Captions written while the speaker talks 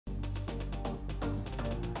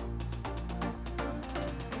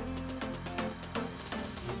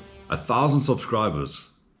1,000 subscribers.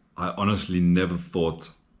 I honestly never thought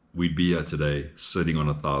we'd be here today sitting on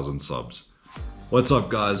 1,000 subs. What's up,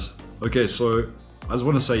 guys? Okay, so I just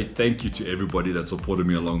want to say thank you to everybody that supported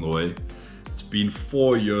me along the way. It's been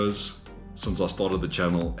 4 years since I started the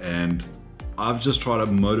channel, and I've just tried to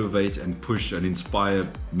motivate and push and inspire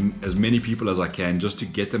as many people as I can just to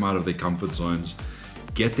get them out of their comfort zones,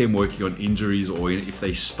 get them working on injuries, or if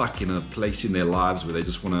they're stuck in a place in their lives where they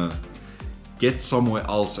just want to get somewhere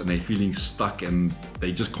else and they're feeling stuck and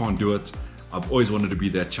they just can't do it. I've always wanted to be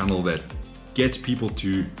that channel that gets people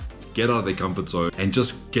to get out of their comfort zone and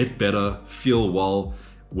just get better, feel well,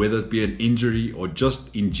 whether it be an injury or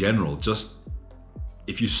just in general, just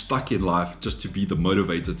if you're stuck in life, just to be the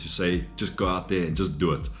motivator to say, just go out there and just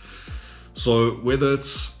do it. So whether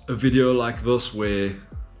it's a video like this where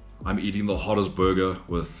I'm eating the hottest burger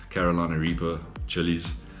with Carolina Reaper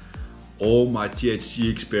chilies, or my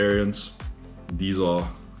THC experience, these are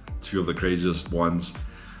two of the craziest ones.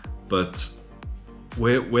 But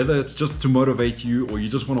whether it's just to motivate you or you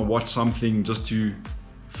just want to watch something just to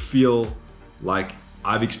feel like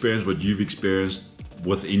I've experienced what you've experienced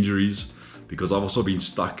with injuries, because I've also been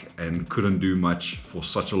stuck and couldn't do much for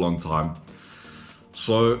such a long time.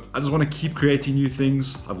 So I just want to keep creating new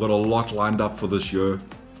things. I've got a lot lined up for this year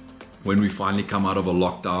when we finally come out of a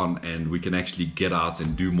lockdown and we can actually get out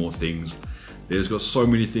and do more things. There's got so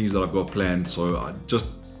many things that I've got planned. So I just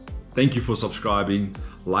thank you for subscribing,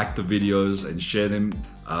 like the videos and share them.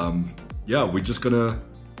 Yeah, we're just gonna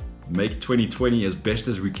make 2020 as best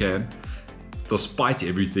as we can. Despite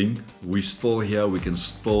everything, we're still here. We can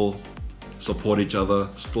still support each other,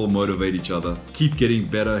 still motivate each other, keep getting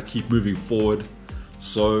better, keep moving forward.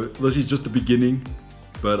 So this is just the beginning,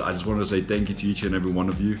 but I just wanted to say thank you to each and every one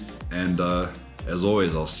of you. And as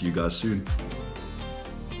always, I'll see you guys soon.